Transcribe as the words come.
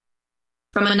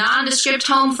From a nondescript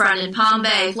home front in Palm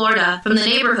Bay, Florida, from the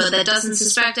neighborhood that doesn't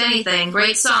suspect anything,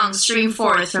 great songs stream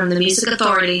forth from the Music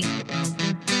Authority.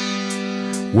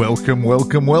 Welcome,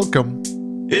 welcome, welcome.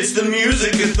 It's the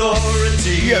Music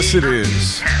Authority. Yes, it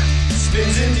is.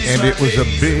 And it was a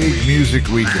big music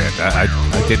weekend. I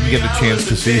didn't get a chance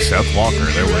to see Seth Walker.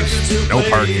 There was no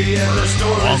parking for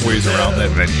a long ways around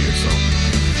that venue, so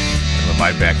with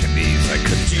my back and knees, I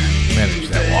couldn't manage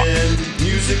that walk.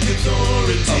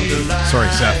 Sorry,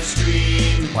 Seth.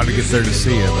 Wanted to get there to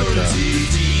see you, but you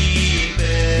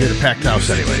had a packed house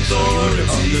anyway, so you wouldn't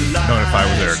have known if I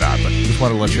was there or not. But just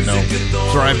wanted to let you know.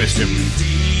 Sorry I missed him.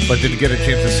 But didn't get a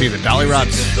chance to see the Dolly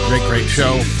Rots. Great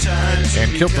show.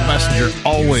 And Kilt the Messenger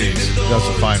always does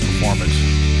a fine performance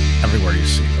everywhere you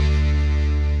see them.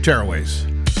 Tearaways.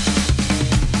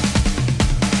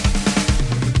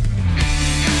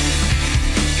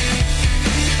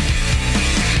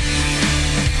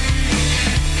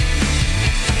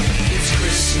 It's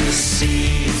Christmas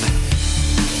Eve.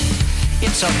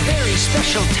 It's a very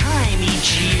special time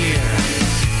each year.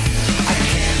 I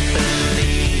can't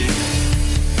believe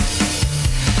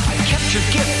your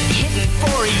gift hidden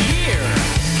for a year.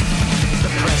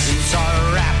 The presents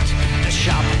are wrapped, the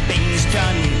shopping's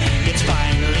done. It's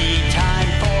finally time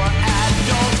for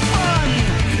adult fun.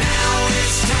 Now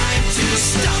it's time to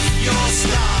stuff your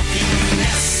stocking.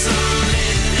 Nestle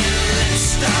in and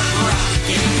let's start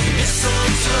rocking.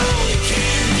 Mistletoe,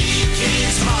 candy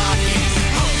canes mocking.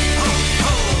 Ho, ho,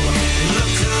 ho,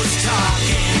 look who's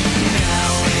talking.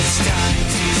 Now it's time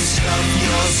to stuff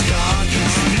your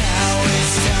stocking. Now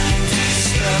it's time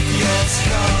up your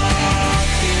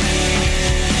stocking.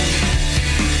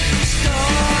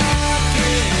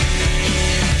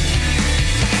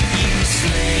 You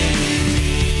slay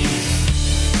me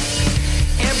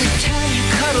every time you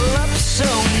cuddle up so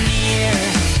near.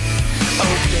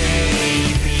 Oh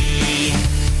baby,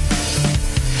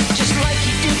 just like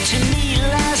you did to me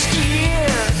last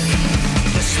year.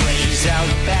 The sleigh's out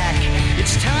back,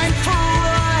 it's time for a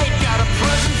ride. Got a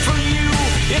present for you,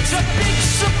 it's a big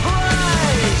surprise.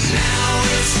 Now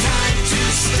it's time to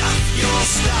stuff your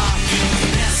stocking.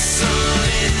 Nestle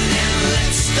in and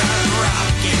let's start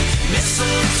rocking.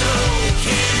 Mistletoe,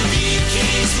 candy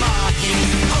canes mocking.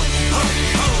 Ho, ho,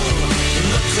 ho,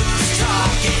 look who's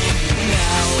talking.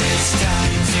 Now it's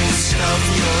time to stuff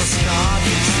your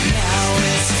stocking. Now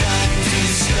it's time to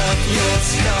stuff your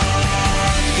stocking.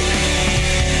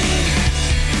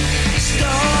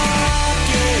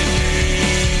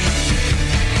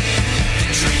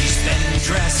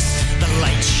 Dressed, the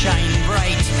lights shine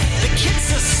bright. The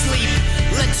kids asleep,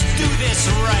 let's do this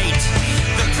right.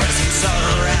 The presents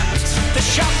are wrapped, the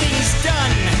shopping's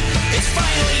done. It's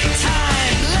finally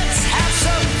time, let's have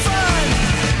some fun.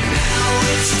 Now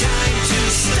it's time to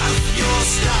stuff your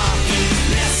stocking.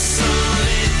 Nestle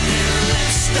in and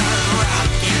let's start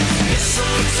rocking.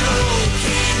 Mistletoe,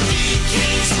 candy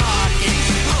canes mocking.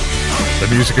 Ho, ho,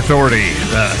 The Music Authority,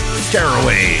 the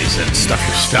Tearaways, and Stuff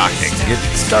Your Stocking. Get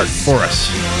started for us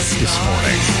this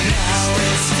morning.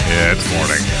 Yeah, it's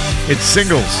morning. It's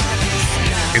singles.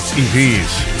 It's EPs.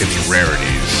 It's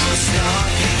rarities.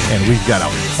 And we've got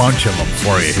a bunch of them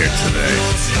for you here today.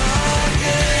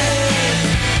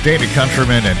 Danny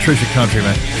Countryman and Trisha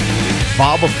Countryman.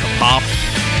 Bob of the Pops.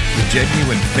 The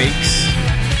Genuine Fakes.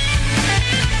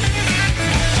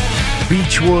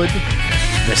 Beechwood.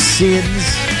 The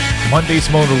Sins. Monday's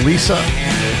Mona Lisa.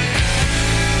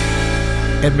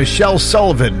 And Michelle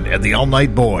Sullivan and the All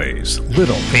Night Boys,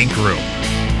 Little Pink Room.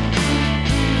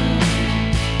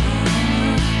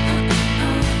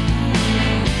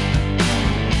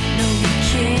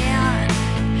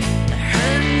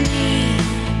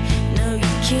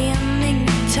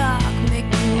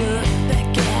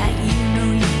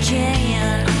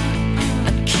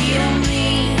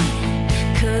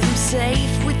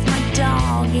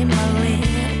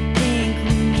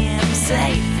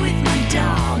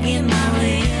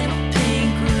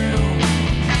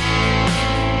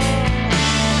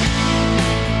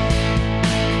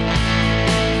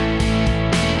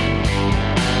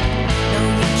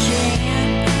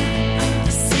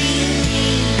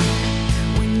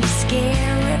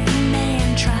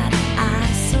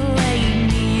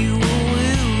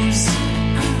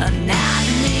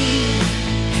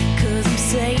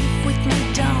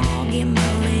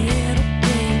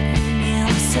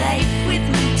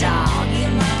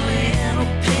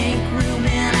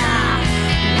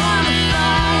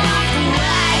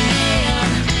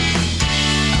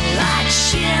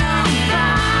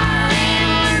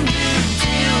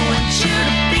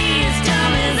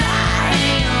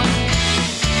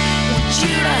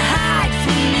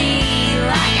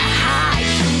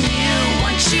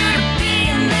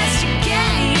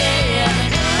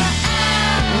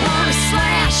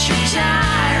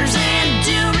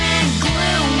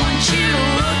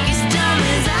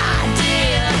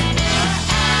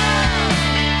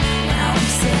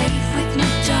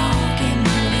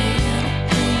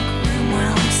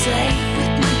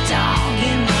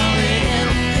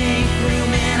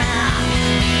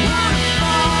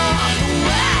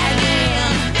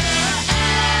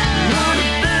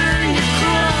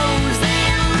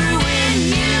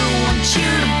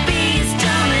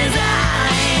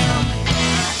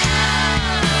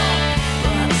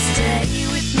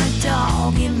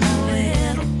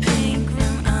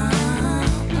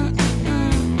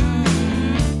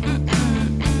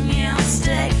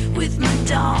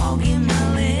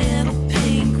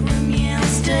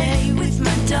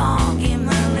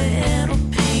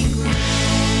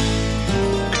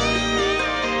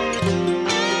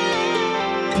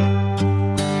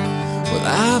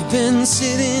 I've been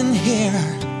sitting here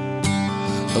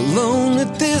alone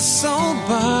at this old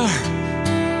bar,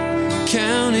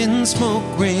 counting smoke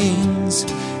rings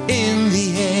in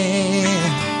the air.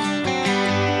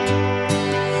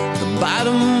 The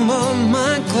bottom of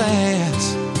my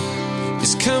glass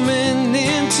is coming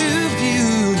into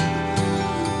view.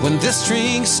 When this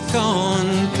drink's gone,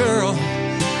 girl,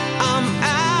 I'm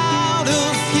out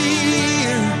of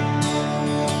here.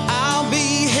 I'll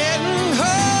be heading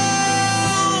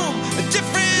home a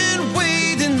different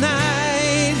way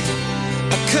tonight.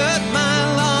 I cut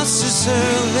my losses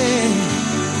early.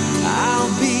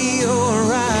 I'll be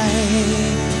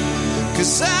alright,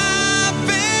 'cause I've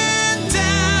been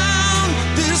down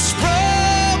this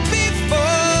road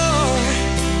before.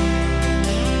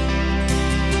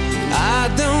 I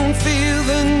don't feel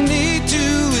the need to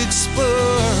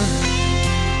explore.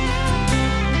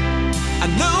 I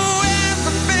know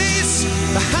every face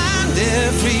behind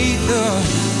every door.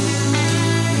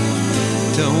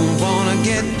 Don't wanna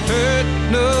get hurt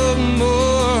no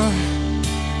more.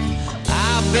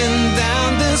 I've been down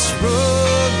this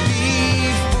road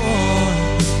before.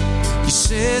 You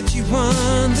said you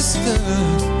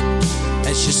understood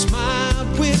as you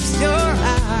smiled with your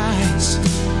eyes.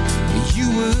 You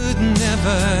would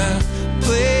never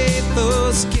play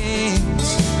those games.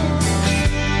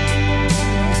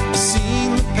 I've seen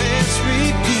the past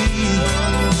repeat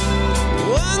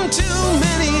one too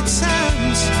many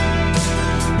times.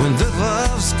 When the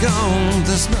love's gone,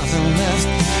 there's nothing left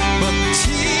but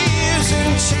tears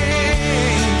and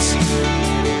chains.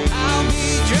 I'll be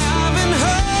driving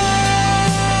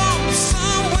home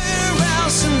somewhere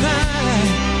else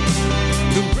tonight.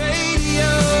 The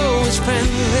radio is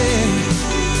friendly.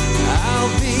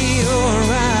 I'll be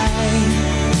alright.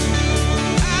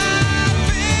 I've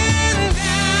been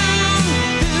down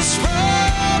this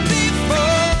road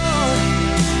before.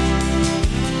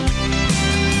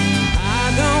 I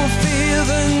don't feel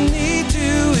the need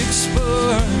to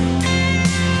explore.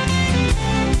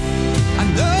 I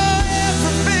know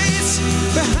every face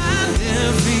behind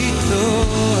every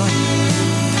door.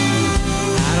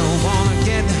 I don't wanna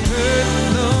get hurt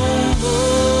no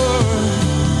more.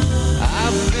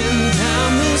 I've been down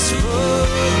this road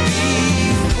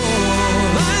before.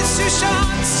 Life's too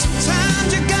short, sometimes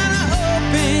you gotta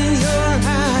open your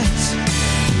eyes.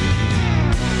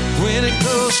 When it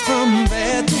goes from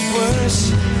bad to worse,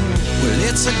 well,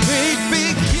 it's a great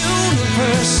big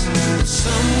universe.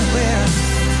 Somewhere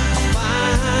I'll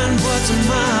find what's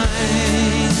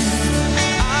mine.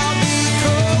 I'll be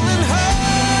calling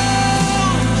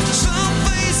home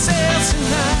someplace else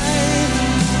tonight.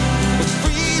 With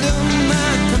freedom,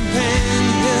 my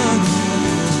companion,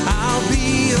 I'll be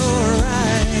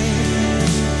alright.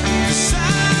 'Cause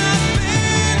I've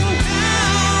been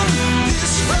down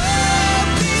this road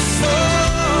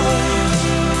before.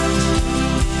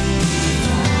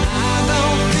 I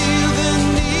don't feel the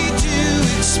need to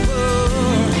explore.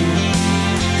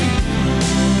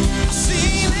 I've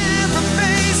seen every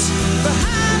face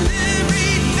behind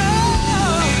every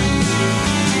door.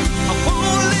 I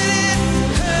won't let it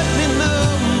hurt me no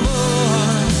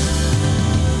more.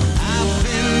 I've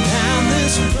been down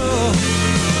this road.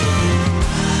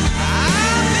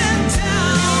 I've been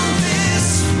down this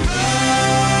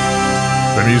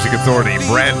road. The Music Authority,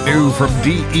 brand new from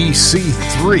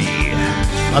DEC3.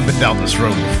 I've been down this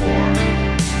road before.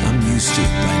 I'm used to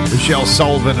it, Brandon. Michelle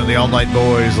Sullivan and the All Night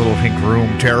Boys, Little Pink Room,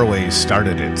 Tearaways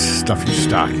started it. Stuff Your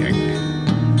Stocking.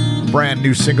 Brand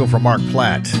new single from Mark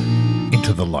Platt,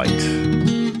 Into the Light.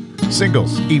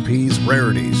 Singles, EPs,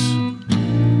 rarities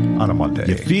on a Monday.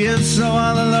 You feel so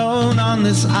all alone on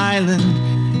this island.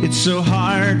 It's so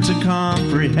hard to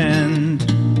comprehend.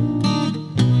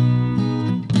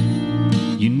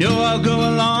 You know I'll go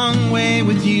a long way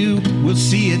with you. We'll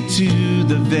see it to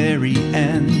the very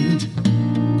end.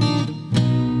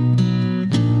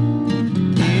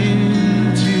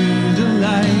 Into the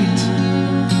light.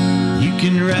 You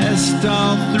can rest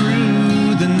all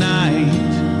through the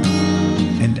night.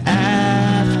 And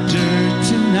after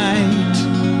tonight,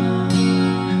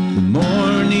 the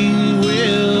morning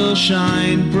will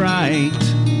shine bright.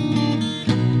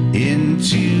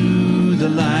 Into the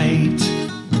light.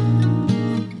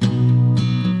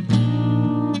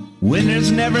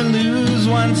 Winners never lose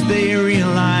once they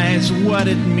realize what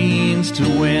it means to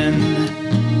win.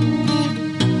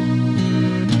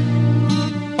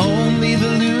 Only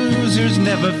the losers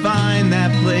never find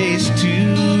that place to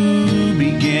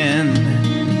begin.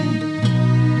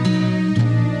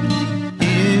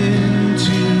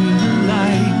 Into the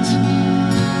light,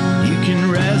 you can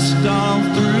rest all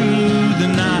through the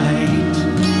night.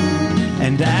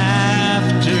 And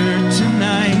after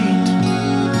tonight,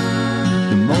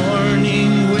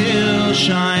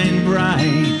 shine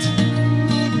bright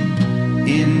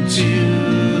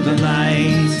into the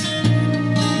light.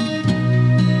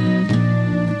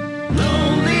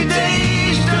 Lonely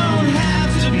days don't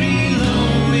have to be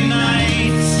lonely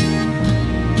nights.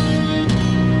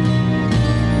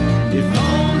 If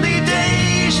only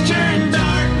days turn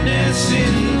darkness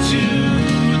into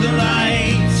the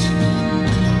light.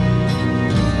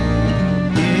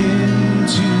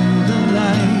 Into the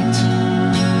light.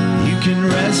 You can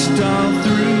rest all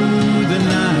through the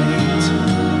night.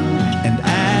 And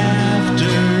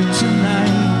after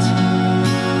tonight,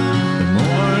 the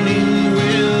morning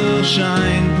will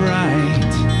shine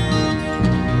bright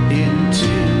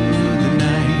into the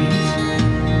night.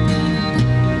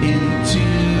 Into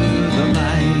the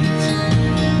light.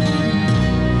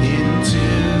 Into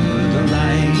the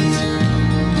light.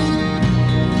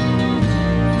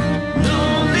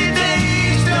 Lonely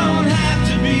days don't have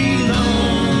to be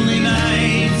lonely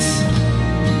nights.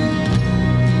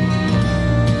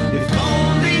 If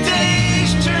only days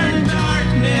turn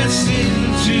darkness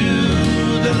into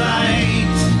the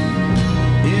light.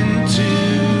 Into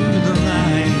the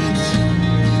light.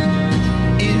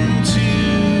 Into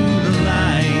the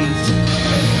light.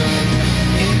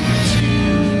 Into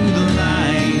the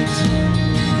light.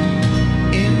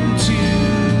 Into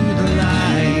the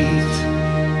light.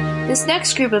 This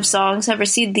next group of songs have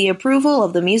received the approval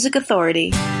of the Music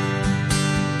Authority.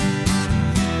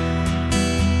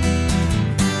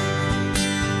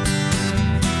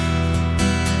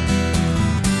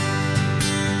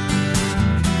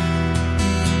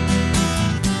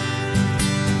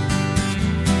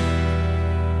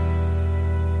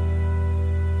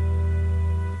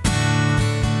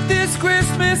 This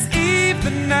Christmas Eve,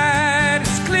 the night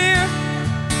is clear,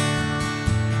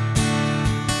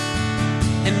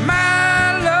 and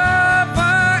my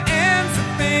lover ends a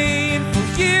painful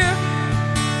year.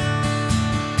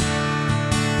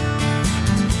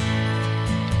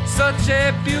 Such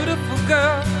a beautiful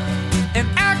girl, and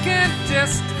I can't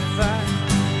testify,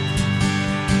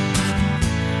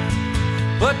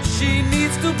 but she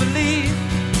needs to believe,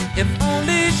 if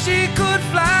only she could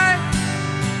fly.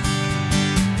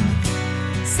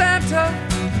 Santa,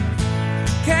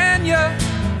 can you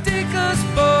take us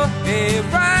for a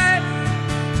ride?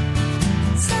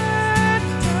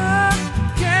 Santa,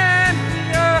 can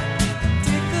you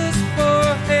take us for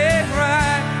a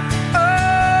ride? Oh,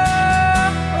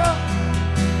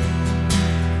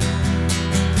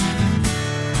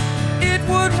 it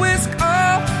would whisk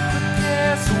all the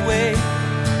cares away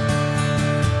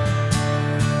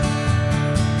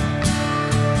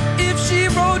if she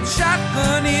rode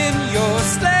shotgun in your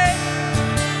sleigh.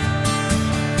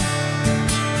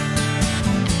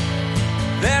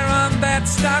 There on that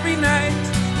starry night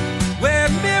where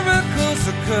miracles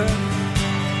occur,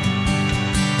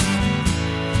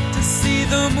 to see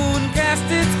the moon cast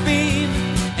its beam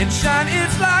and shine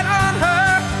its light on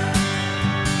her.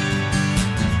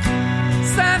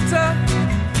 Santa,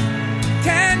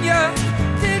 can you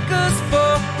take us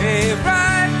for a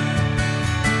ride?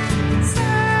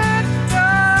 Santa,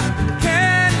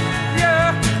 can you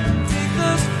take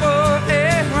us for a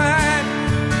ride?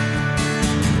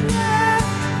 Let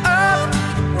a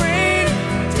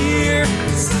reindeer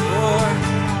soar.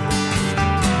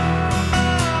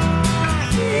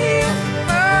 Feel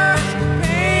her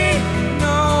pain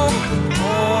no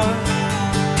more.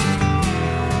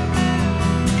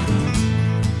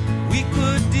 We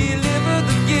could deliver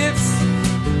the gifts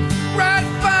right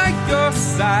by your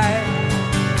side,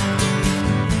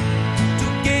 to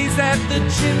gaze at the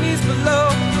chimneys below.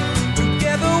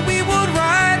 Together we would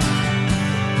ride.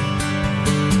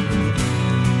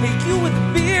 Hey, you with the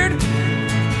beard,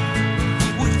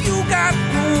 well, you got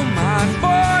room on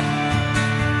board.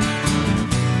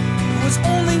 It was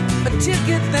only a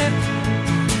ticket then,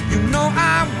 you know I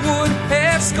would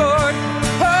have scored.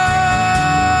 Oh,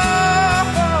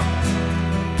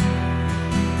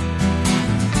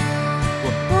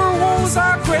 well, her woes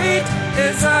are great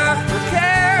as are her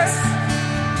cares,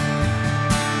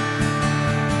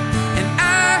 and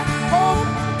I hope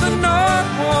the Lord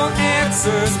will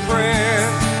answers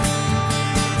prayers.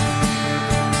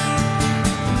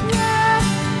 Let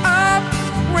a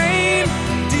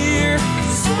reindeer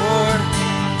soar.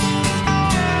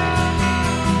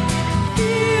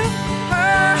 Feel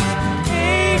her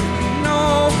pain no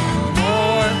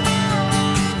more.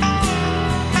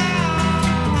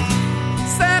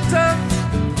 Santa,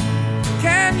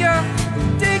 can you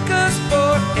take us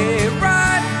for a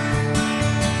ride?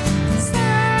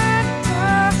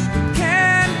 Santa,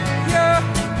 can you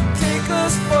take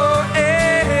us for a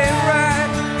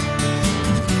ride?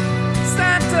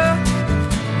 Santa,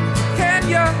 can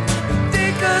you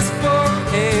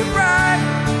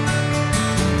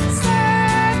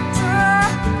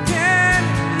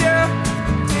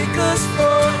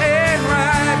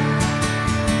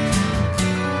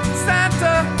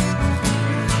Santa,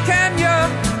 can you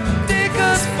take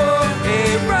us for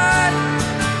a ride?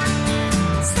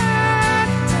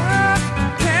 Santa,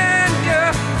 can you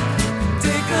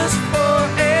take us for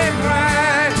a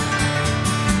ride?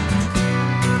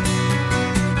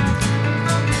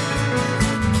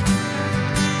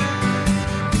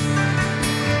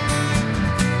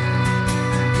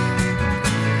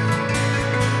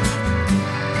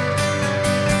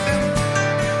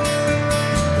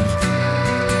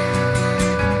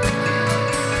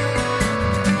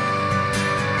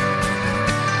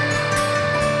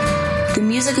 The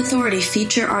Music Authority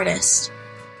feature artist.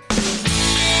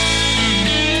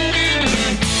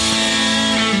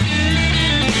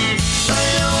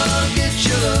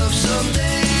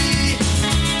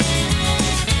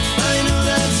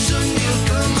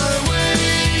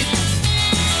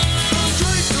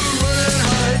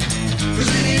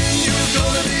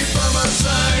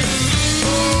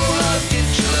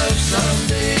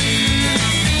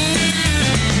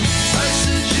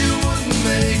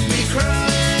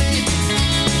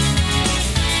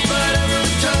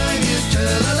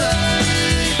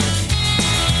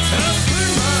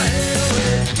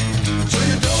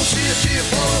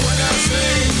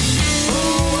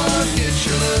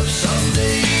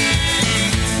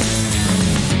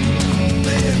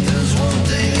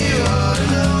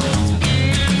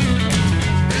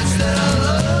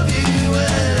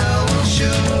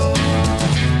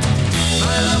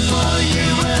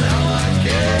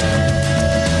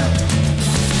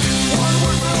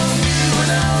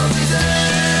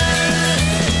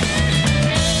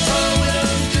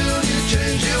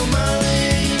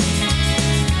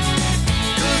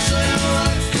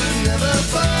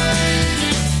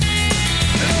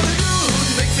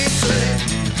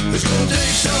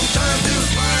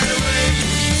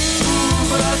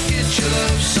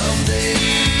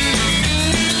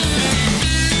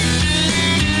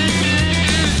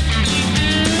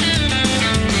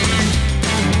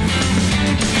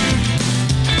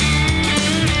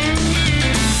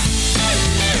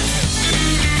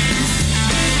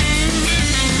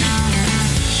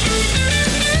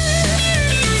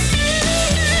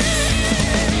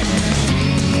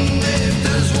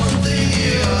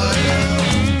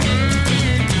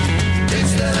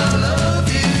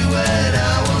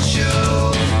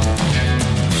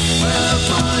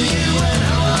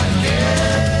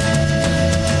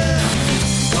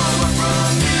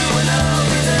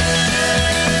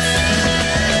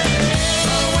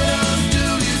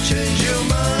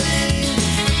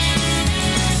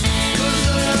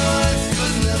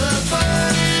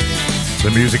 The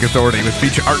Music Authority with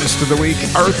feature artist of the week,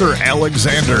 Arthur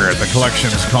Alexander. The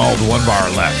collection's called One Bar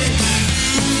Left.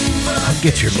 I'll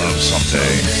get your love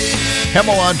someday.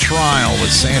 Hemel on Trial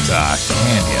with Santa,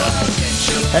 Can Ya?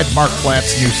 Had Mark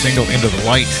Platt's new single, Into the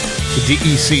Light. The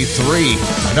DEC 3,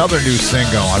 another new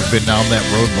single, I've been down that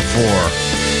road before.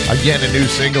 Again, a new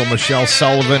single, Michelle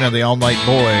Sullivan and the All Night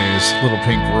Boys, Little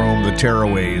Pink Room, The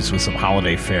Tearaways with some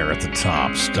holiday fare at the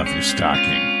top, Stuff Your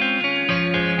Stocking.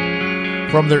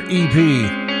 From their EP,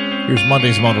 here's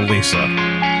Monday's Mona Lisa,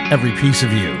 Every Piece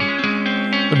of You,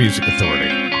 The Music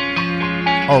Authority.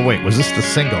 Oh wait, was this the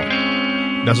single?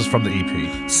 This is from the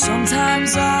EP.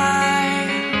 Sometimes I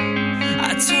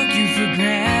took you for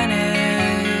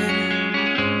granted,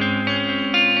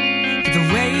 but the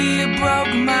way you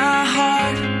broke my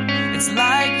heart, it's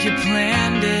like you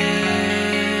planned it.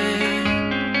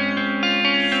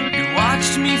 You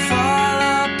watched me fall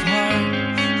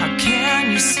apart, how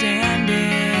can you stand it?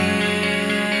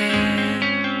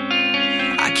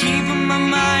 I keep my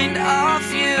mind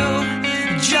off you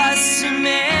just a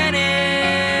minute.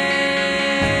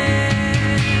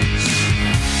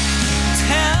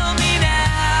 Tell me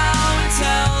now,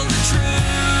 tell the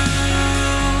truth.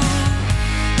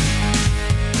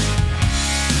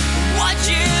 What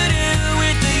you do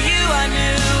with the you I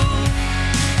knew,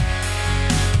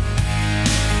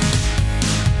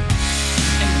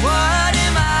 and what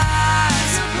am I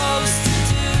supposed to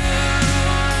do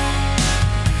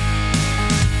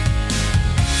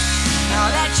now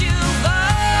that you've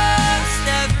lost?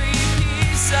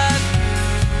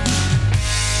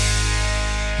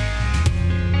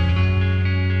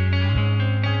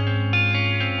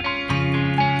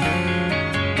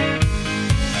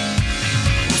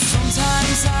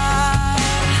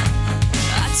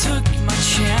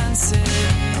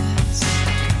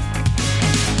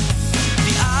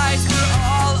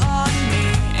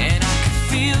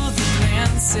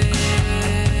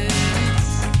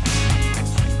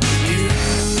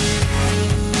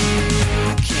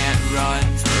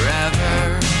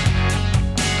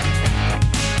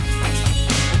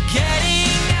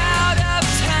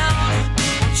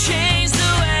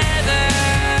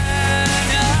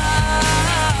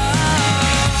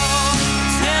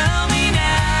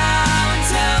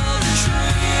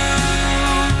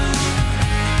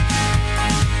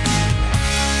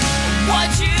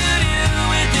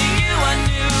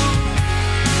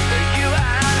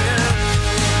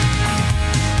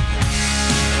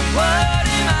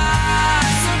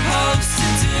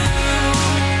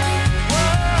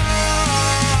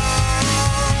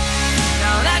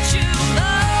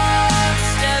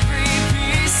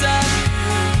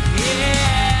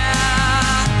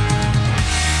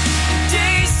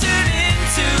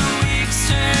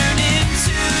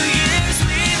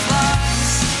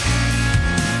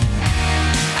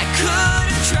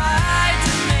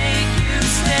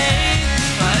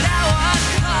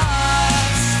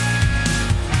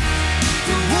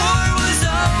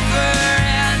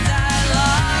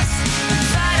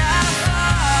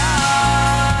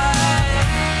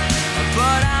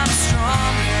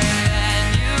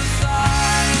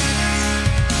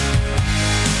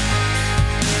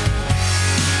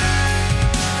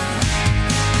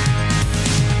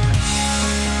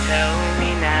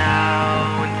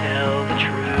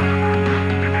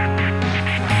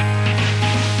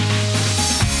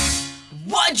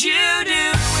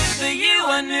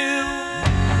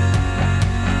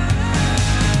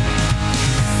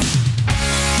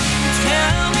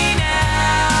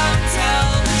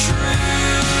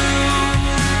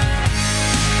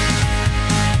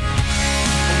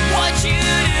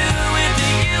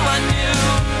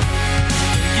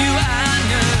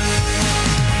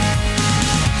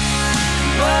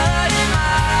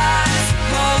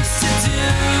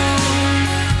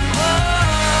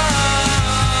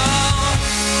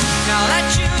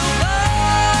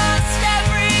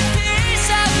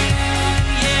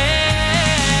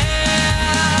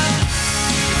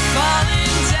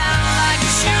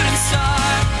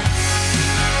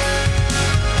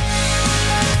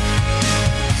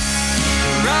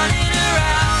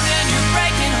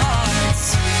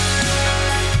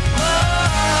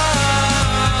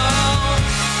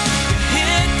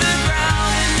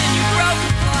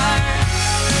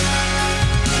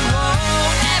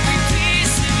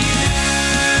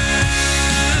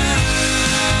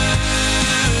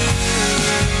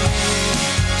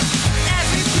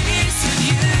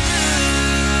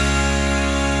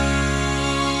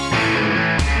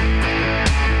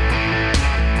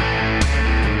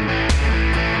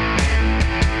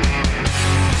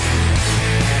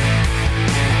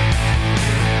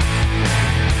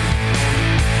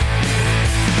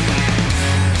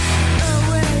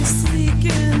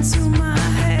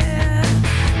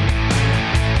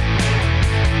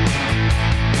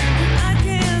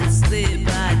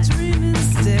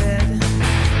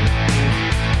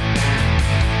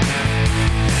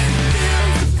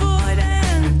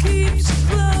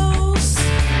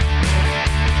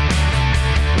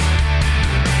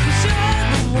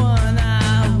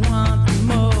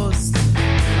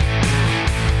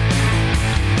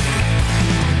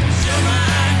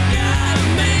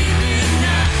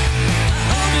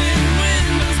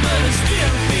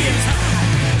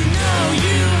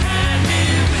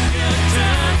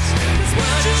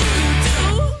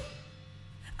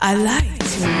 I like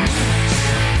too much.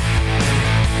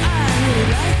 I really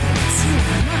like it too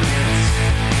much.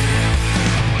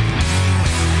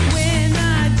 When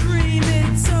I dream,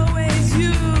 it's always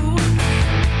you.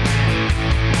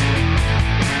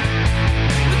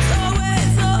 It's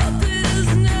always old,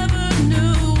 it's never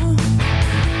new.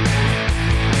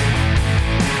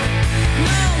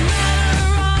 No matter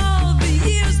all the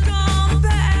years gone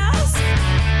past,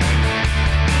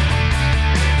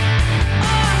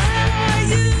 oh, how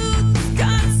you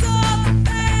got so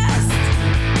fast.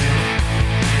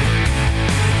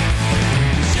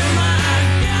 Sure, my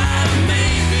God,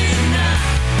 maybe not.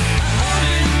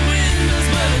 Open windows,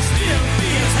 but it still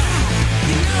feels hot.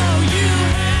 You know you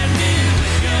had me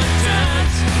with your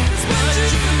touch. That's what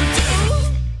you do.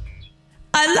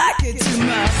 I like it too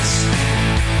much.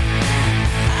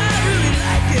 I really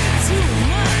like it too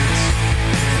much.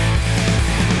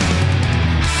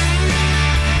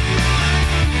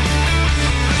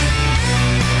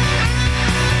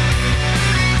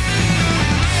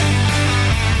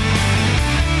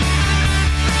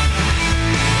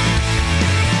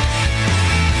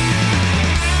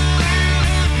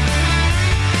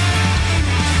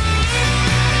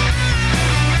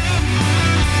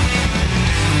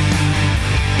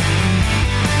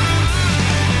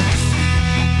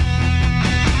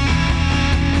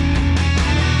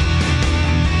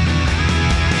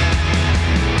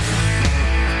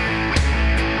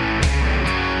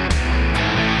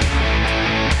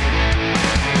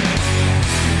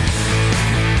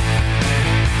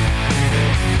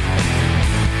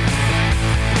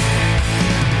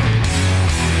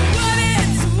 What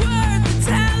it's worth, it's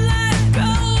how life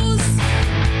goes.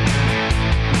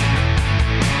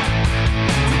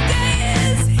 The day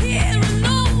is here and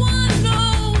no one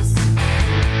knows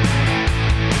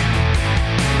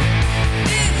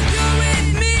if you're with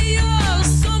me or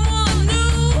someone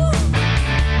new.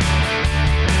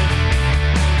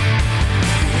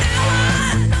 Now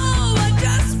I know I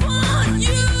just want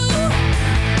you.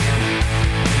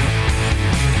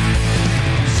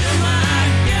 Sure, my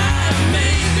God,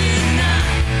 maybe not.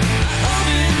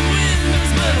 Open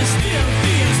windows, but it still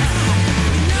feels hot.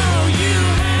 You know you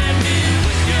had me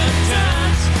with your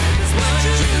touch. That's what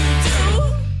you do.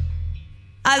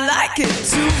 I like it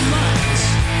too much.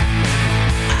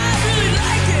 I really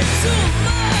like it too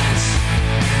much.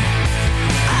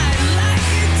 I like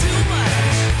it too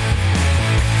much.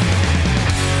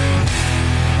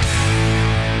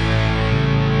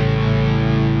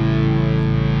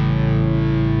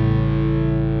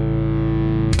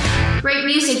 Great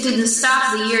music didn't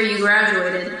stop the year you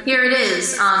graduated. Here it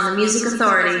is on the Music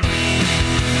Authority.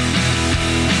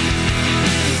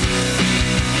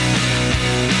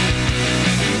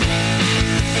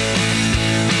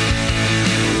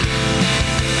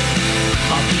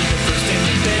 I'll be the first in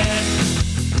the bed.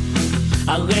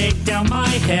 I'll lay down my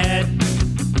head.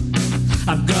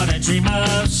 I'm gonna dream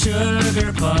of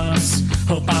sugar puffs.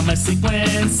 Hope I'm asleep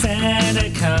when Santa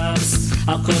comes.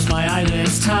 I'll close my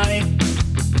eyelids tight.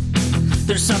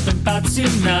 There's something about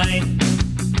tonight.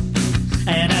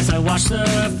 And as I watch the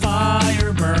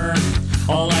fire burn,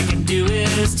 all I can do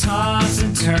is toss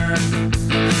and turn.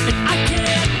 And I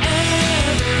can't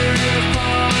ever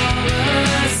fall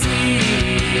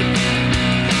asleep.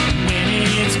 When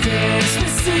it's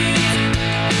Christmas Eve,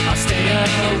 I'll stay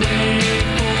awake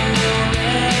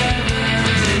forever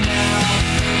now.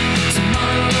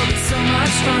 Tomorrow will be so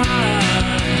much fun.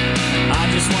 I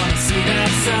just wanna see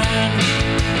that sun.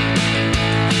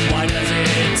 Why does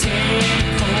it take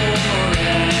forever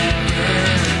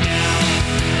now?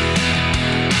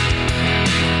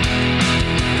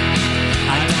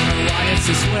 I don't know why it's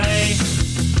this way.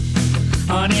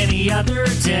 On any other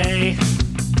day,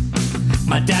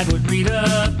 my dad would read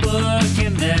a book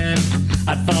and then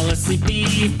I'd fall asleep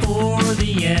before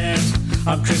the end.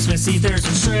 On Christmas Eve there's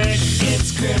a trick.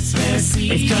 It's Christmas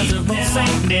Eve. It's 'cause of old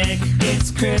Saint Nick.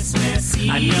 It's Christmas Eve.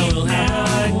 I know he'll have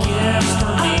a gift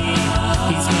for me.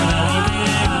 He's gonna leave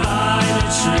it by the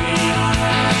tree.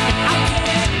 And I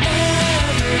can't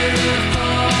ever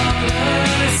fall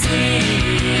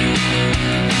asleep.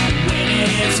 When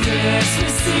it's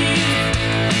Christmas Eve,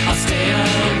 I'll stay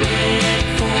awake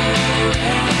forever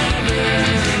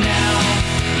now.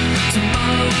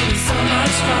 Tomorrow will be so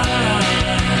much fun.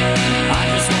 I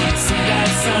just want to see that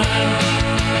sun.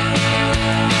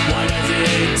 Why does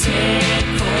it take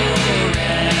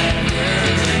forever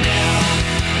now?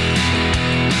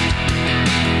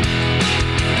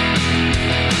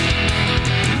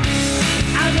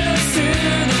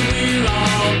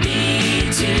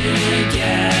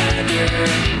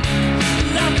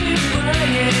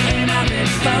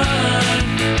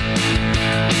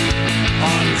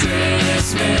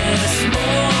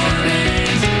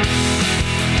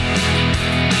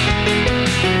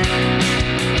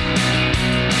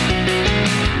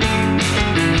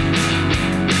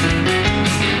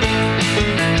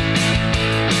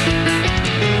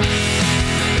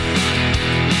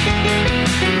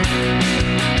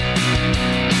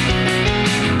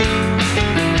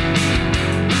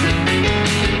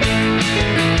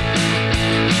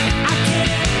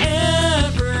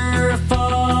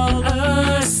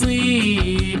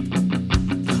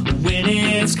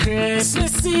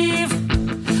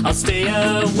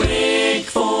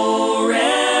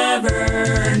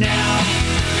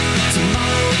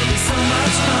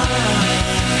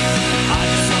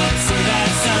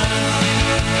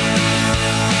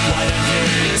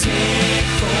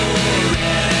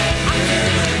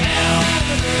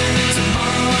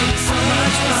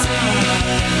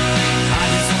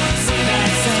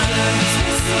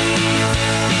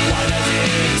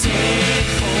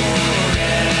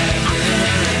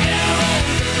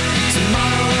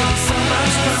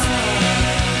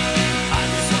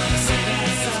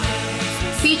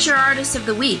 Feature Artist of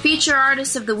the Week. Feature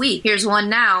Artist of the Week. Here's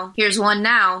one now. Here's one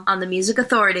now on the Music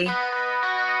Authority.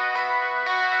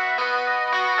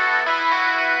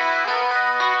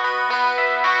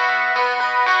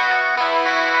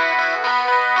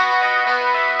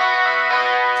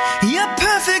 You're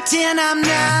perfect and I'm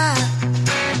not.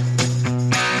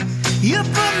 You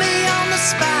put me on the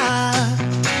spot.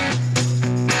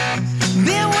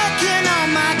 Been working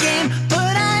on my game,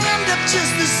 but I end up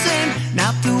just the same.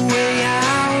 Not the way I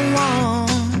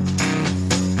want.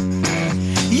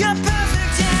 You're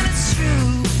perfect and it's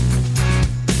true.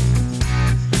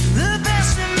 The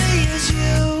best of me is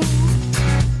you.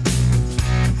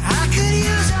 I could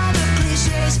use all the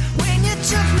cliches when you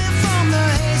took me from the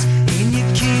haze and you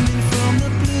came in from the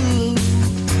blue.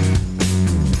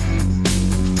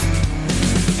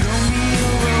 Throw me a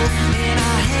rope and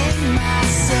I hang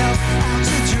myself out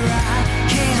to dry.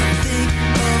 Can't think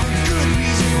of a good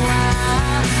reason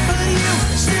why, but you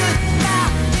stood by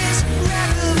this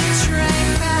wreck of a train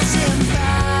passing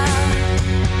by.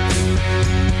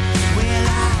 Well,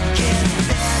 I'll get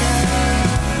better.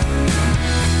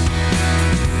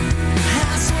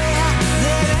 I swear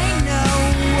there ain't no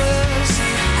worse.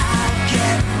 I'll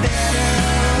get better.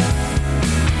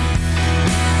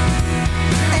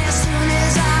 As soon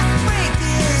as I break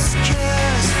this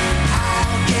curse,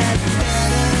 I'll get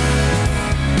better.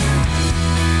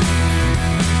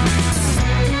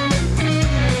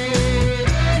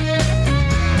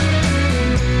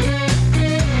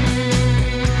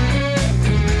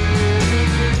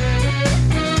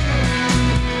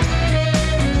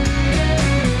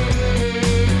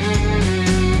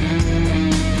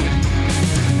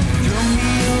 Throw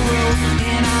me a rope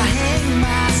and I hang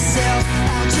myself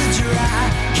out to dry.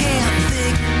 Can't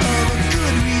think of a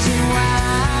good reason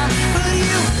why, but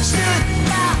you stood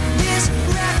by this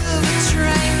wreck of a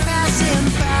train passing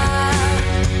by.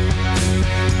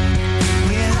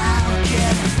 Well, I'll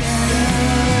get better.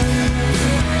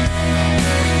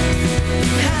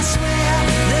 I swear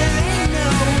there ain't no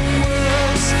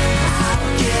worse. I'll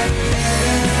get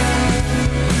better.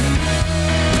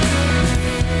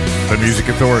 The Music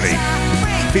Authority.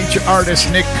 Feature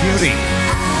artist Nick Puny.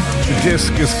 The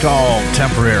disc is called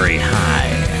Temporary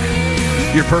High.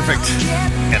 You're perfect,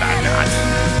 and I'm not.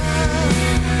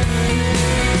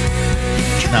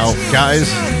 Now,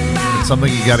 guys, it's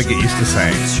something you gotta get used to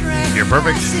saying. You're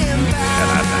perfect, and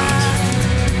I'm not.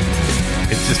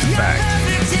 It's just a fact.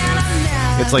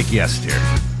 It's like yes, dear.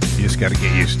 You just gotta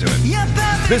get used to it.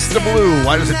 Mr. Blue,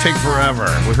 Why Does It Take Forever?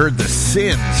 We heard The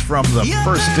Sins from the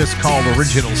first disc called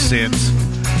Original Sins.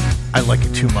 I like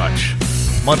it too much.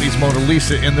 Monday's Mona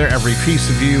Lisa in there, Every Piece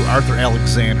of You. Arthur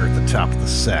Alexander at the top of the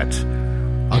set.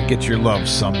 I'll Get Your Love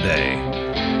Someday.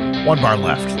 One bar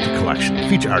left, the collection.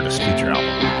 Feature artist, feature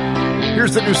album.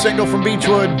 Here's the new single from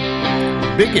Beachwood,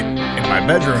 Bigot in My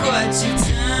Bedroom. What you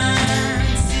done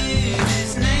to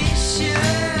this nation?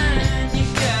 You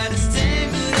gotta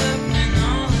stand it up in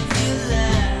all of your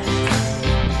life.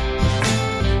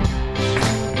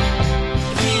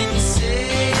 Can you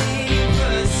save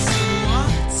us some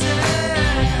water?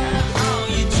 All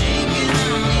you drinking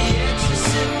on the extra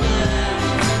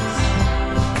supplies.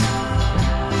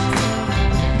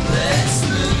 Let's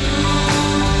move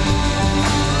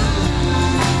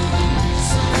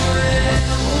somewhere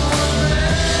warmer.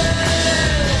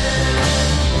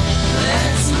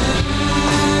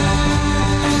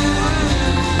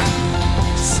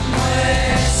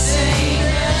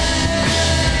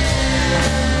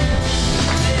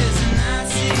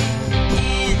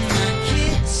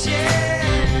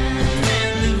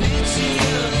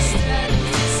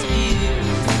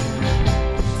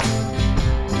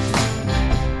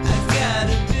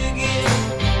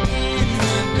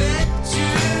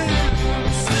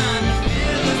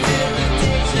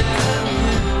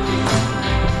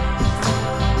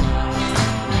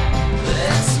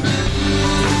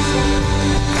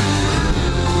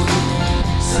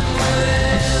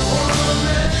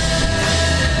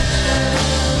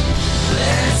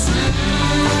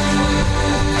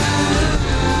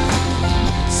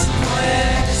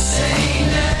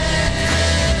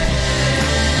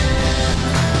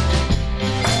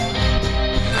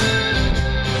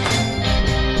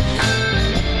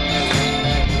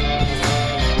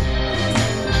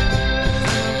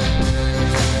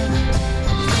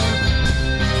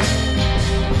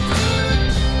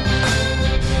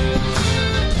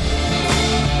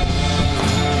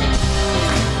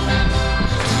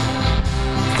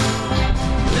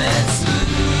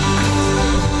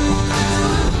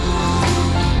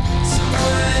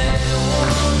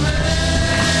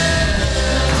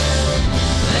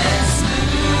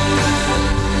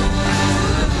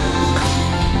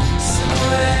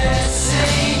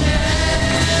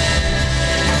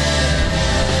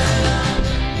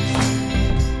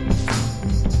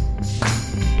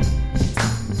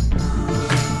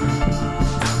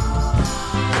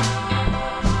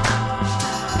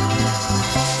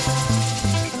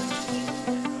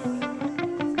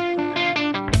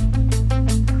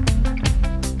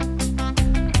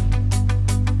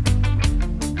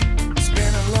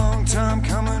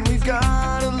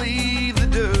 gotta leave the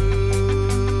dirt.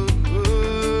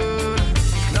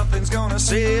 Nothing's gonna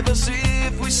save us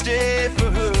if we stay for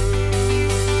her.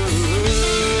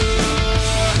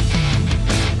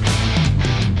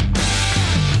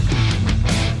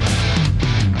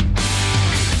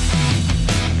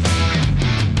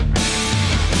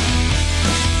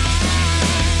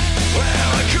 Well,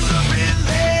 I could have been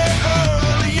there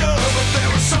earlier, but there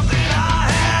was something I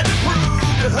had to prove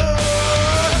to her.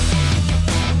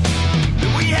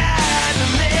 That we had to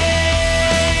live.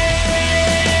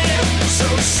 So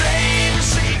save a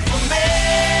seat for me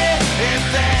if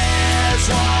there's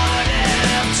one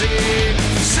empty.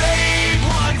 Save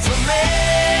one for me,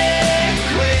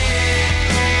 please.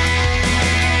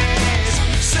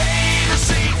 Save a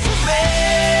seat for me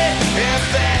if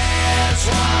there's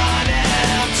one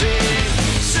empty.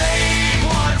 Save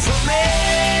one for me,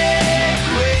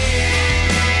 please.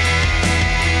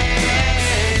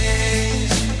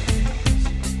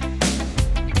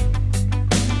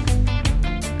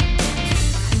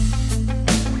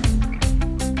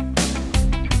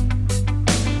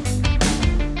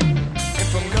 If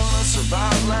I'm gonna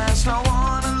survive last, I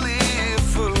wanna live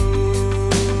first.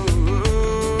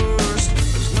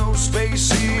 There's no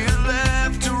space here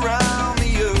left around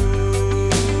the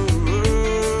earth.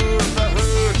 I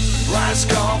heard last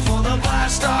call for the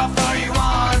blast off. Are you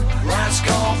on? Last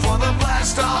call for the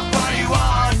blast off. Are you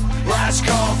on? Last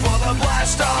call for the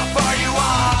blast off. Are you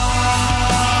on?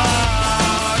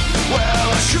 Well,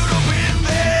 I should have been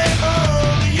there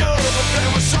earlier, but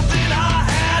there was something I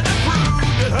had to prove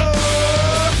to her.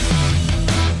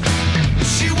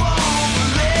 She won't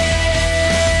believe.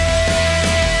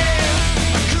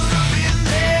 I could have been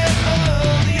there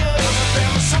earlier, but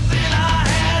there was something I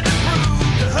had to prove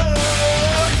to her.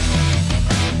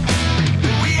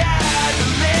 That we had to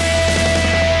live.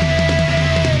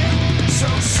 So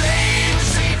save a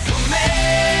seat for me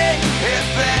if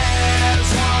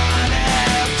there's one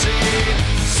empty.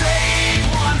 Save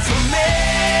one for me,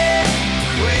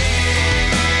 please.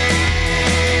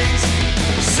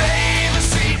 Save a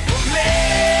seat for me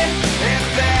if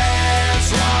there's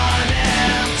one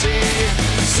empty.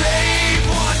 Save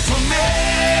one for me,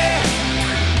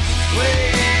 please.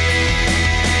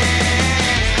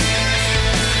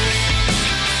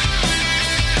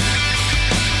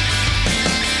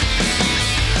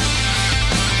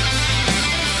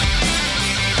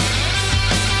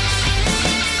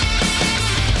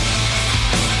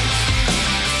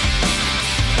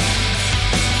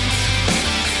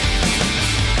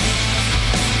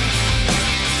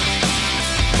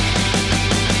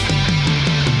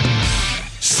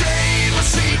 Save a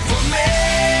seat for me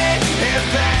if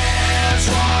there's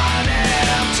one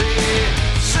empty.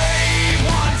 Save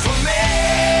one for me,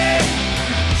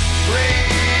 please.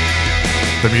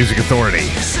 The Music Authority.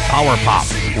 Power pop,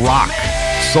 rock,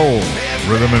 soul,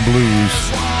 rhythm and blues.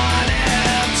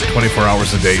 24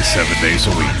 hours a day, 7 days a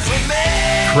week.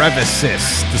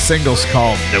 Crevices. The single's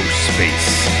called No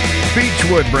Space.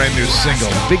 Beachwood, brand new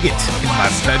single. Bigot in My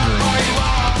Bedroom.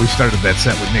 We started that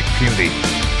set with Nick Puny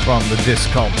from the disc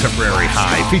called Temporary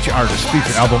High. Feature artist,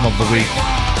 feature album of the week.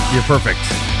 You're perfect,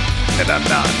 and I'm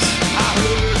not.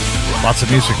 Lots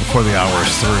of music before the hour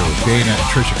is through. Dana and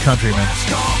Trisha Countryman.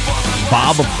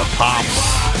 Bob of the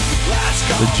Pops.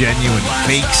 The Genuine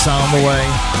Fakes on the way.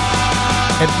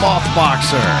 And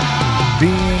Mothboxer.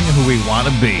 Being Who We Want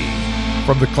to Be.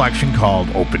 From the collection called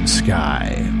Open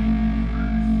Sky.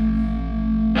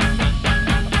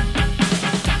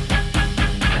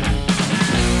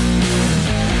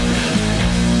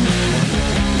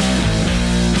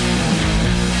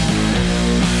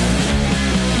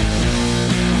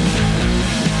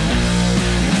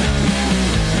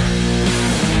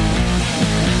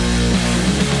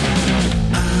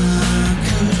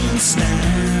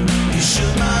 Stand. You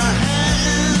shook my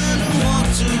hand and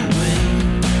walked away.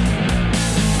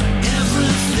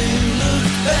 Everything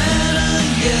looked better.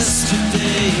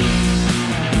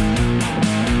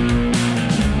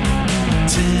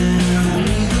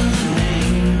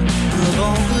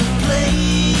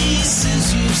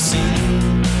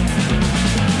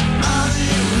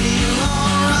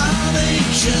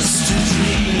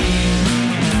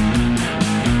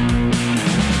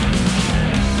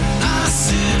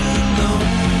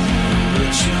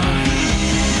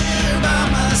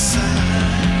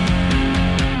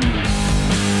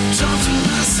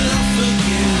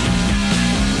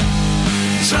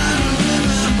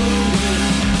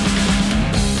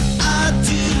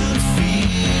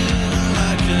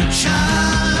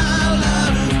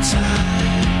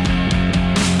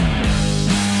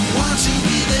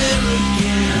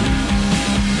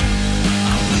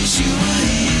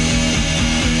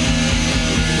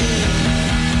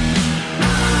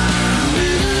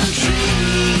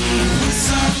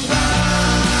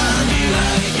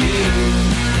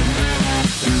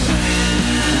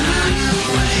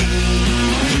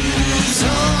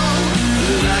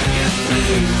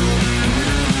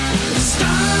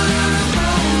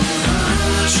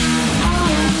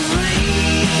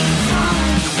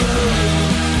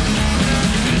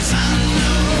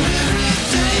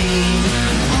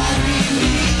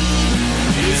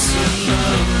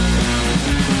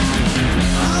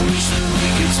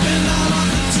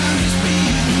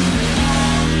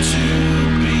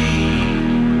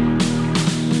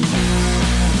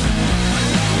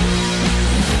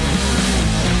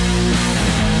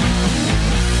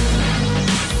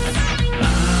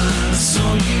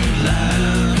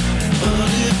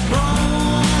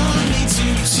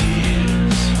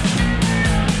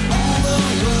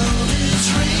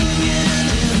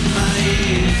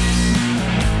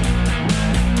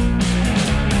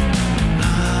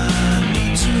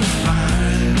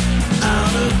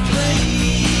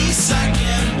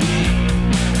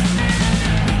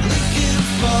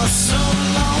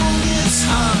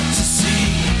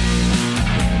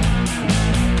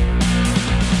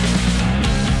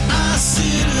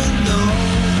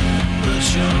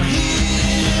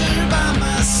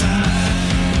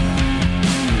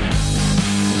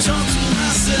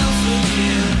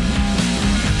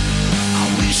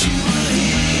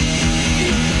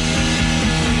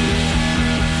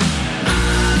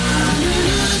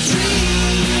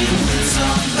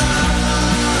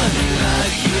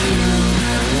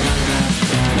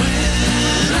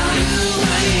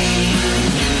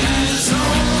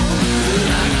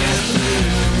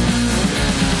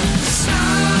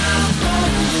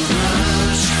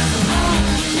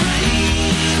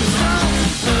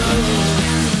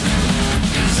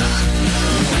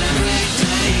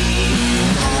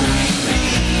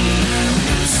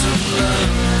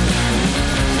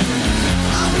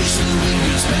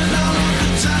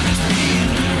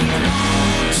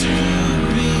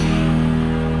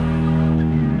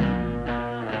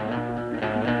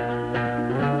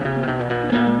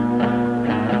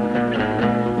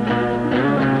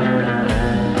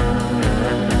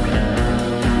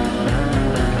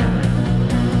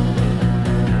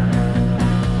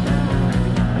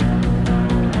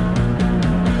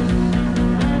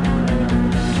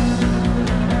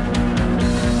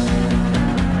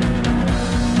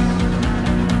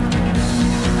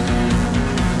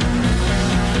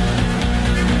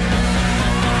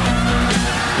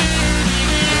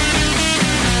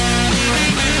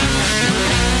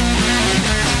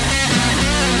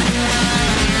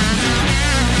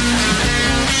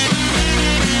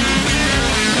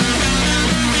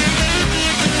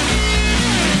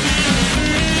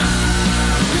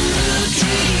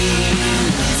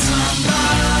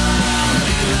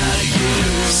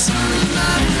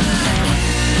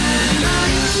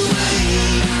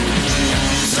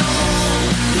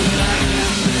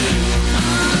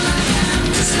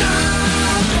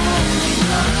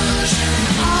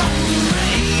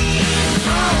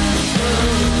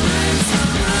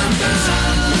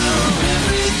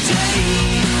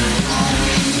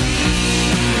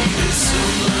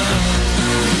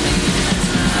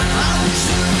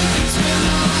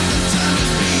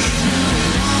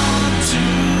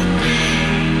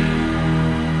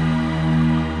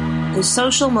 the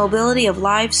social mobility of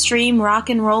live stream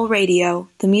rock and roll radio,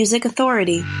 the Music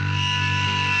Authority. Frosty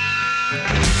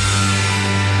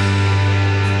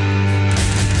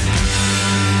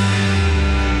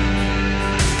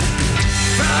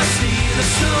the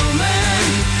Snowman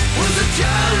was a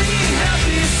jolly,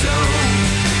 happy soul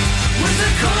with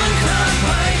a corncob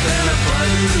pipe and a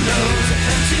button nose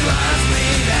and 2 eyes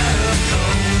made out of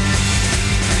gold.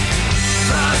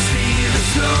 Frosty the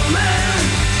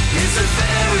Snowman is a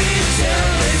fairy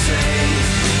tale, they say.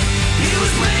 He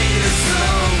was made of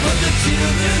snow, but the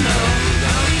children know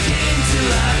how he came to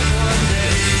life one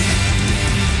day.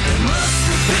 There must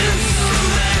have been some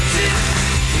magic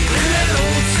in that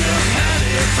old silk hat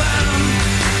he found.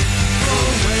 For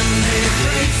when they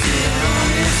placed it on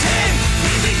his head,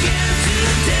 he began to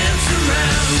dance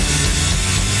around.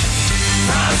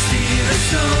 Frosty the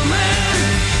Snowman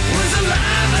was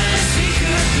alive as he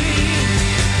could be,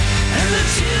 and the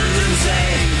children say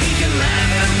he can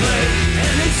laugh and play,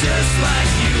 and he's just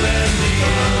like you and me.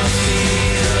 Frosty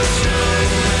the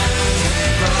Snowman,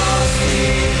 Frosty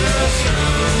the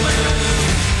Snowman,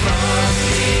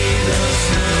 Frosty the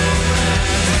Snowman,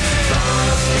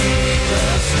 Frosty the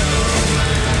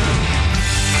Snowman.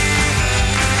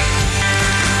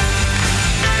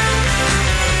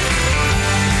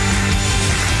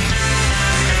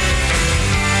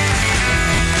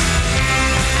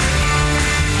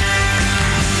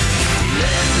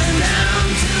 Down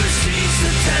to the streets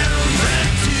of town, back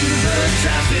to the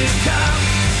traffic cop,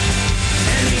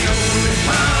 and he only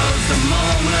paused a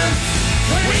moment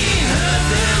when he heard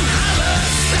them holler,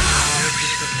 stop.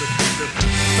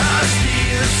 Frosty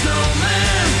the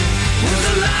Snowman was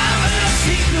alive as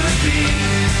he could be,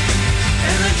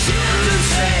 and the children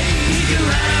say he can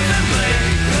laugh and play,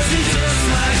 'cause he's just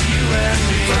like you and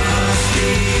me.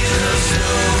 Frosty the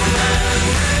Snowman,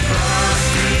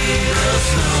 Frosty the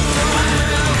Snowman,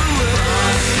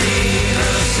 Frosty the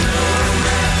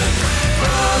Snowman,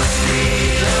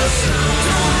 Frosty the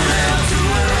Snowman,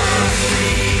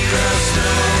 Frosty the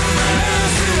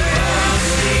Snowman,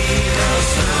 Frosty the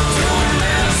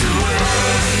Snowman,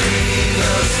 Frosty the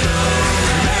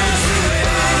Snowman,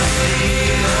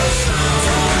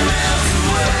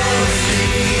 Frosty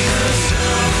the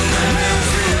Snowman,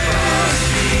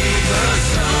 Frosty the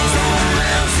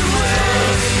Snowman,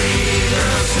 Frosty the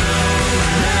Snowman, Frosty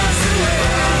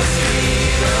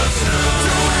the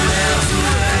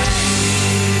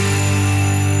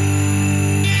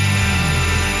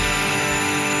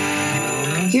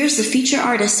Here's the feature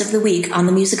artist of the week on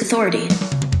the Music Authority.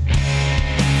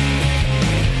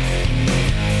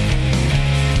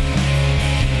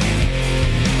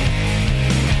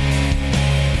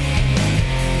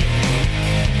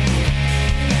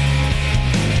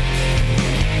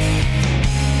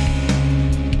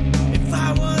 If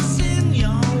I was in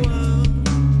your world,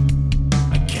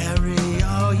 I'd carry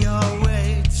all your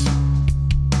weight.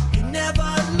 You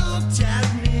never looked at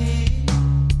me,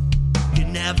 you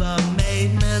never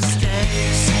made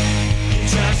mistakes. You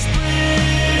just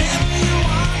did whatever you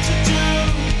want to do,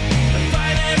 the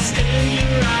finest in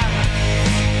your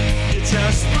eyes. You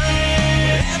just did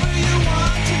whatever you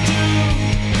want to do,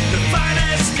 the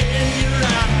finest in your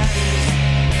eyes.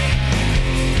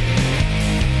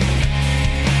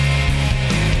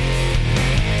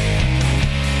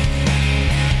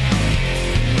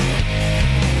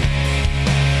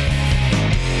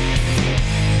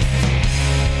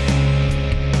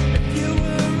 If you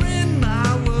were in my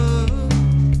world,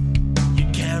 you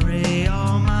carry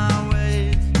all my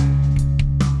weight.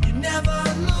 You never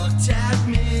looked at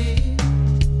me,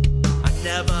 I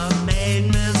never made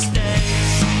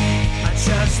mistakes. I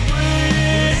just did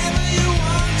whatever you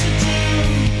want to do,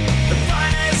 the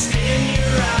finest in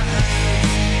your eyes.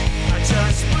 I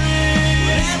just did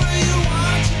whatever you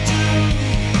want to do,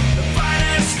 the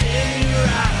finest in your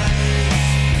eyes.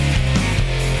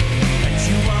 And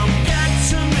you won't get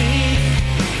to me,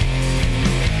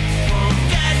 won't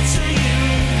get to you,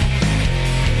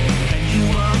 and you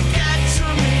won't get to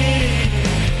me,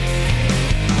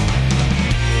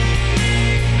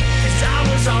 'cause I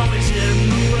was always in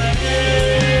the way.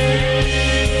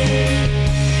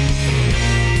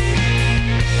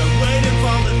 I'm waiting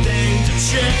for the thing to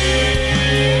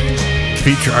change.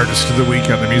 Feature artist of the week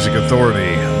on the Music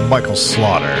Authority, Michael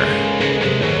Slaughter.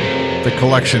 The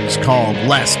collection's called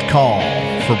Last Call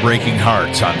for Breaking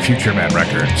Hearts on Future Man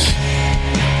Records.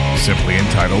 Simply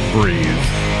entitled Breathe.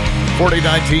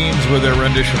 49 teams with their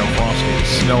rendition of Frosty the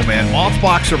Snowman.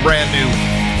 Mothbox are brand new.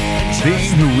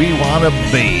 Being Who We Wanna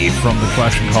Be from the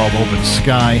collection called Open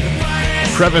Sky.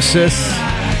 Crevices,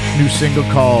 new single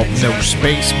called No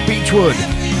Space. Beechwood,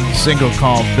 single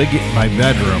called Big in My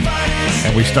Bedroom.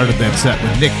 And we started that set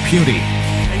with Nick Puny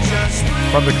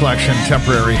from the collection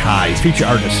Temporary High. Feature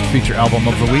artist, feature album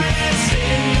of the week.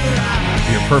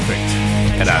 You're perfect,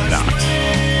 and I'm not.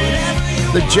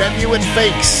 The Genuine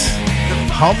Fakes.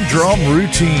 Humdrum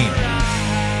Routine.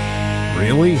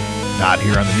 Really? Not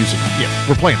here on the music. Yeah,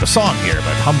 we're playing the song here,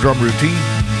 but Humdrum Routine?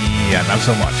 Yeah, not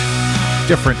so much.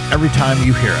 Different every time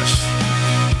you hear us.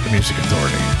 The Music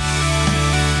Authority.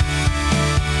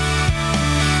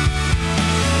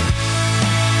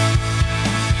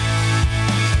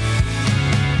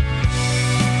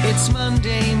 It's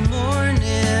Monday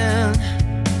morning.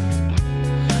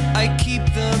 I keep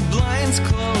the blinds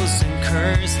closed and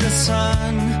curse the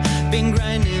sun. Been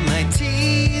grinding my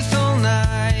teeth all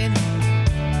night.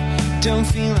 Don't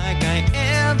feel like I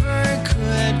ever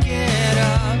could get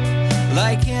up.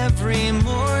 Like every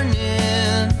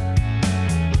morning,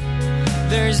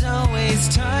 there's always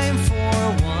time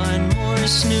for one more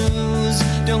snooze.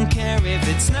 Don't care if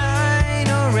it's 9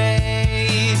 or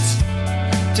 8.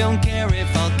 Don't care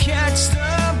if I'll catch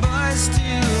the bus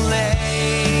too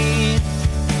late.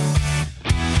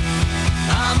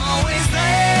 I'm always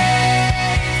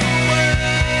late for work.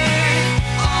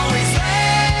 Always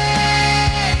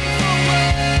late for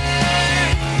work.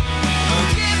 Oh,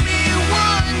 give me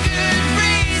one good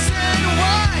reason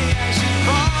why I should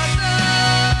bother.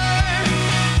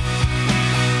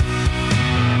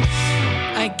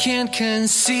 I can't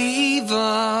conceive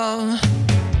of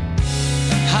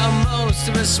how most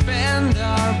of us spend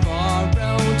our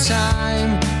borrowed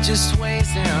time, just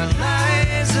wasting our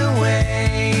lives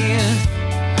away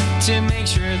to make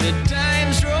sure the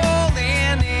dimes roll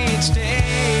in each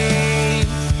day.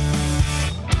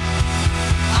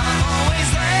 I'm always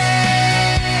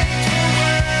late for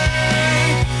work,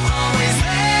 always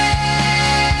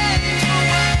late for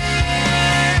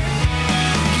work.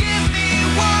 Give me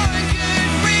one good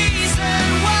reason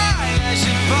why I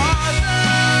should bother.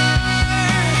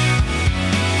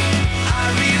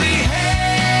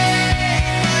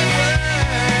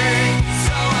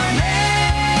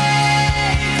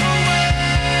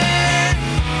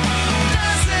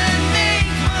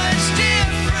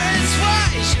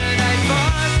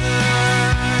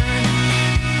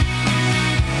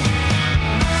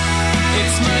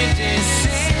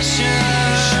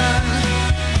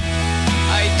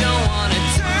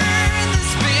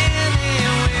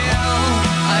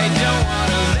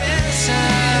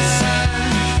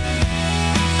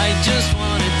 Just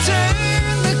wanna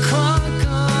turn the clock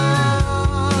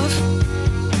off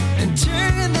and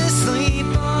turn the sleep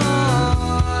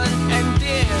on and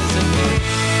disappear.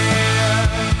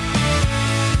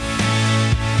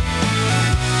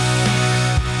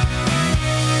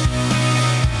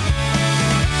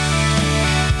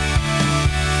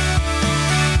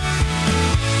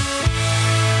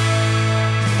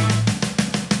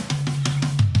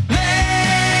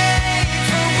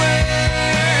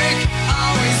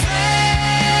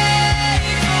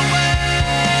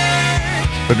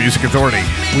 The Music Authority.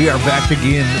 We are back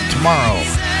again tomorrow,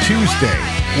 Tuesday,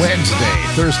 Wednesday,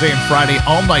 Thursday, and Friday.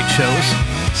 All-night shows,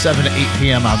 7 to 8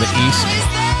 p.m. on the east,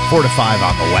 4 to 5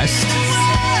 on the west.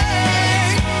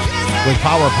 With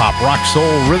power pop, rock, soul,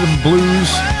 rhythm,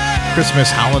 blues, Christmas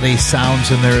holiday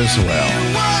sounds in there as well.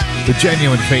 The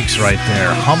Genuine Fakes right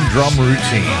there. Humdrum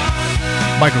Routine.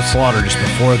 Michael Slaughter just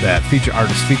before that. Feature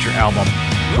artist, feature album,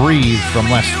 Breathe from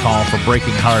Last Call for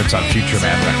Breaking Hearts on Future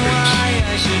Man Records.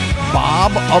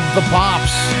 Bob of the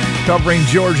Pops covering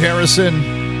George Harrison.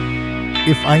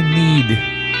 If I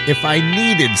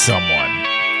needed someone,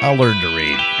 I'll learn to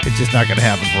read. It's just not going to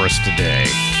happen for us today.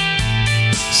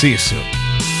 See you soon.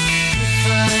 If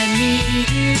I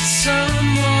needed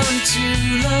someone to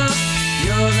love,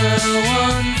 you're the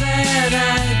one that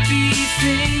I'd be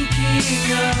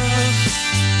thinking of.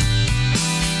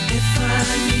 If I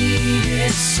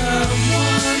needed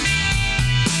someone,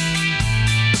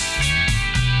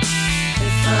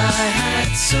 if I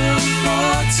had some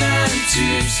more time to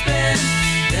spend,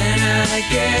 then I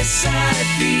guess I'd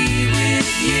be with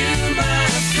you, my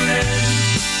friend.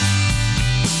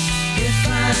 If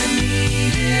I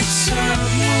needed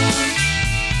someone,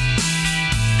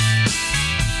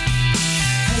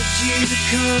 had you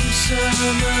come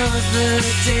some other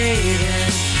day,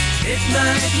 then it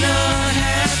might not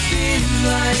have been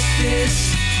like this.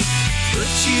 But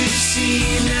you see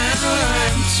now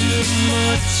I'm too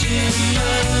much in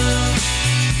love.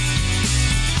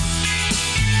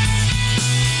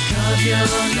 Carve your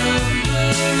number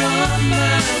on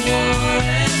my wall,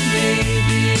 and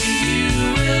maybe you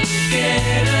will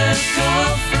get a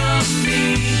call from me.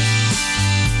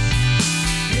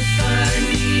 If I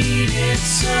needed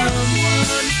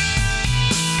someone,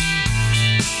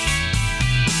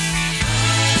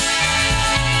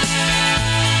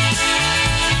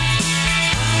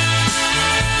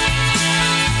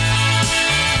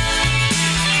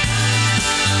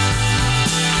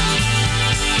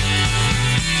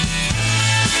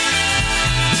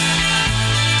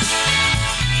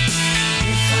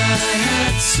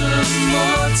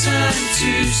 time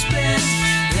to spend,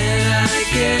 then I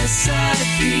guess I'd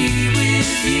be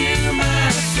with you, my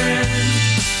friend.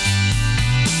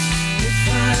 If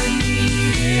I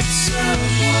needed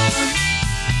someone,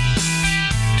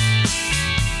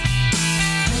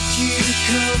 had you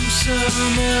come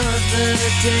some other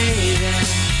day, then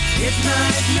it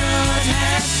might not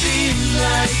have been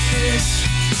like this.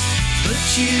 But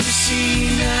you see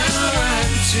now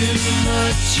I'm too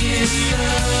much in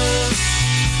love.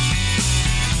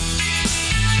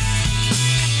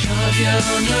 Carve your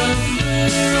number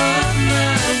on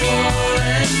my wall,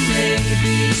 and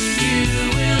maybe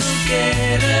you will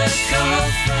get a call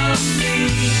from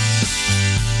me.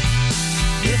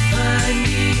 If I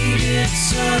needed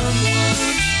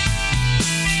someone,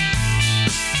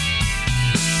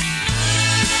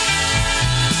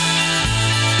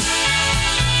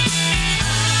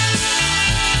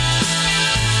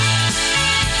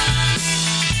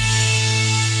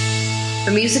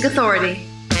 The Music Authority.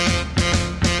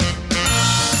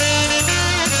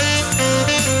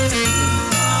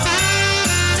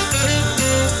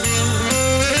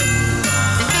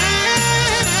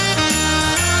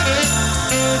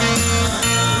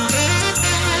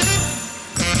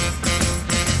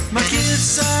 my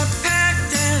gifts are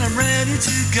packed and I'm ready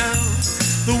to go.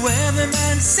 The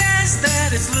weatherman says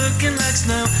that it's looking like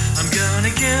snow. I'm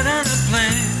gonna get on a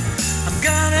plane, I'm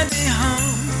gonna be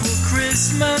home for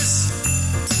Christmas.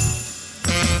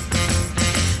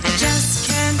 Just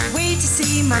can't wait to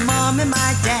see my mom and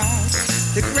my dad,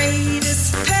 the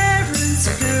greatest parents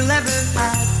a girl ever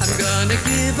had. I'm gonna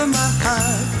give them a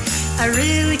hug, I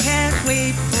really can't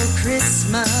wait for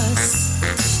Christmas.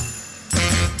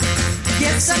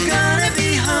 Yes, I'm gonna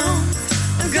be home,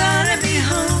 I'm gonna be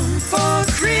home for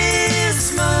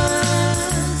Christmas.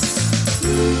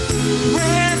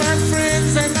 Where my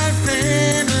friends and my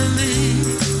family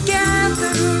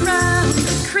gather around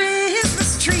the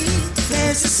Christmas tree.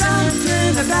 There's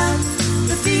something about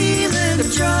the feeling of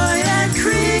joy at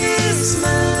Christmas.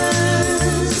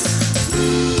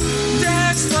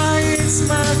 That's why it's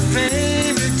my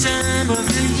favorite time of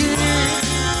the year.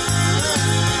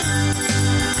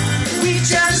 We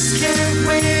just can't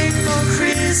wait for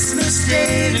Christmas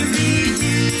Day to be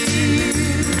here.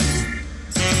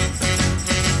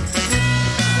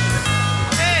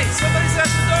 Hey, somebody's at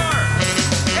the door.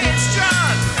 Hey, it's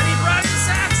John, and he brought his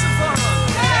saxophone.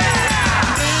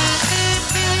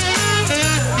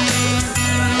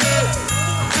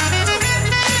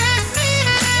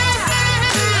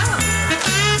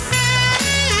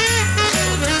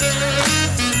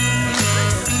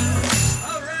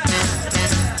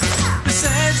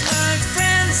 Besides my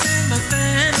friends and my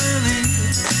family,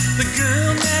 the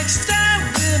girl next door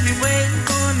will be waiting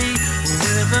for me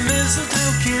with a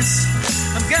mistletoe kiss.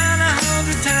 I'm gonna hold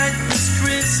her tight this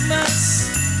Christmas.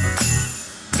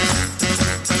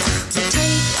 To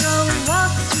take a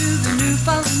walk through the new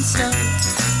fallen snow,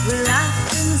 we'll laugh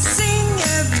and sing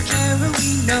every carol we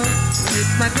know.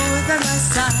 With my boy by my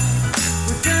side,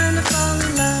 we're gonna fall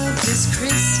in love this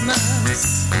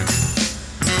Christmas.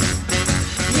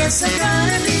 Yes, I'm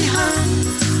gonna be home,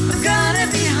 I'm gonna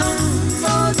be home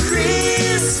for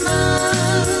Christmas.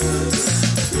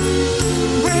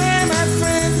 Where my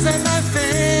friends and my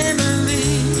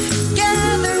family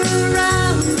gather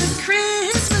around the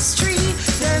Christmas tree.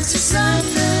 There's just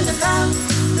something about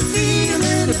the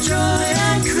feeling of joy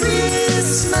at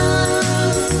Christmas.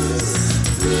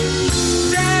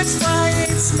 That's why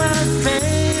it's my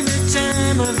favorite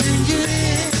time of the year.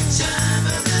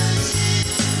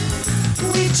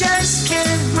 We just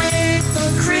can't wait for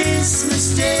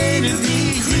Christmas Day to be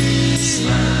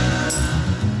here.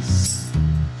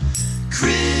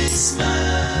 Christmas.